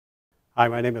Hi,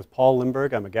 my name is Paul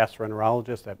Limburg. I'm a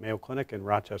gastroenterologist at Mayo Clinic in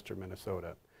Rochester,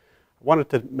 Minnesota. I wanted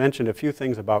to mention a few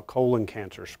things about colon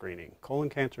cancer screening. Colon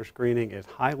cancer screening is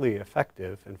highly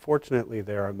effective, and fortunately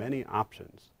there are many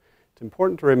options. It's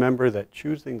important to remember that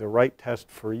choosing the right test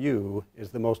for you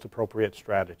is the most appropriate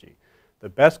strategy. The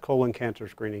best colon cancer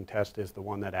screening test is the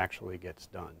one that actually gets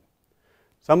done.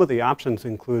 Some of the options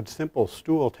include simple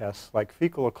stool tests like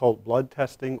fecal occult blood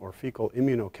testing or fecal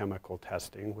immunochemical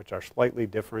testing, which are slightly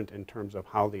different in terms of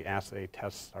how the assay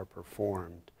tests are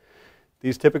performed.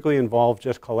 These typically involve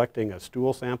just collecting a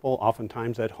stool sample,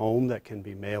 oftentimes at home, that can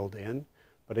be mailed in,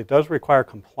 but it does require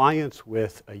compliance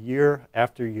with a year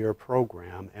after year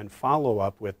program and follow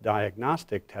up with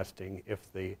diagnostic testing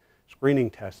if the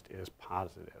screening test is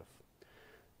positive.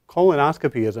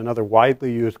 Colonoscopy is another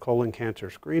widely used colon cancer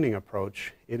screening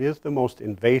approach. It is the most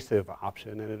invasive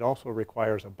option, and it also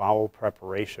requires a bowel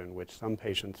preparation, which some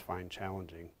patients find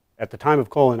challenging. At the time of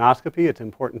colonoscopy, it's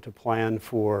important to plan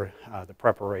for the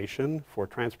preparation, for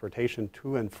transportation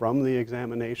to and from the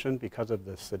examination because of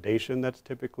the sedation that's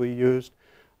typically used.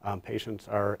 Patients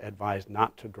are advised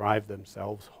not to drive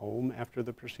themselves home after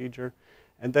the procedure.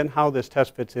 And then how this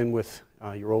test fits in with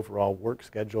your overall work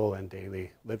schedule and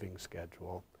daily living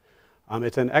schedule.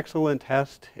 It's an excellent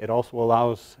test. It also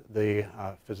allows the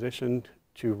physician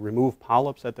to remove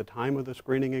polyps at the time of the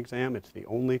screening exam. It's the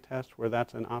only test where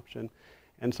that's an option.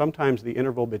 And sometimes the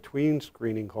interval between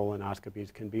screening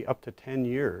colonoscopies can be up to 10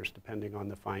 years, depending on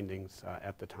the findings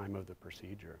at the time of the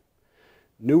procedure.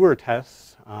 Newer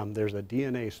tests, there's a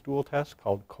DNA stool test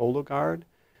called Cologuard.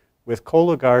 With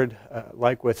Cologuard,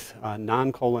 like with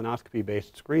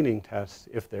non-colonoscopy-based screening tests,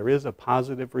 if there is a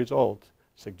positive result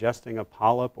suggesting a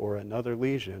polyp or another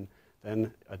lesion,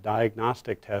 then a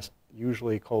diagnostic test,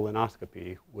 usually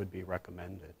colonoscopy, would be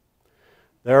recommended.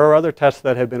 There are other tests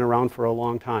that have been around for a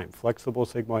long time. Flexible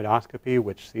sigmoidoscopy,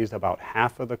 which sees about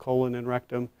half of the colon and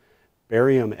rectum.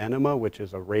 Barium enema, which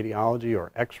is a radiology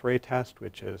or X-ray test,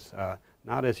 which is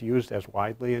not as used as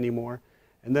widely anymore.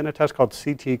 And then a test called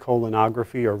CT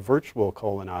colonography or virtual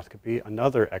colonoscopy,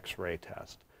 another X-ray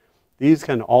test. These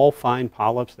can all find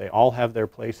polyps. They all have their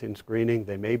place in screening.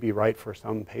 They may be right for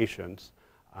some patients.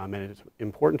 And it's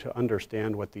important to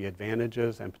understand what the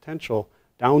advantages and potential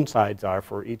downsides are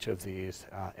for each of these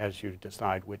as you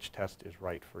decide which test is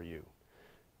right for you.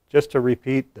 Just to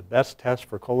repeat, the best test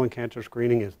for colon cancer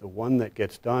screening is the one that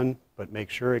gets done, but make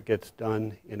sure it gets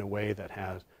done in a way that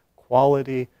has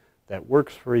quality, that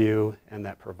works for you, and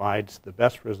that provides the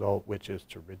best result, which is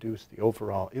to reduce the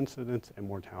overall incidence and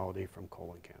mortality from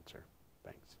colon cancer.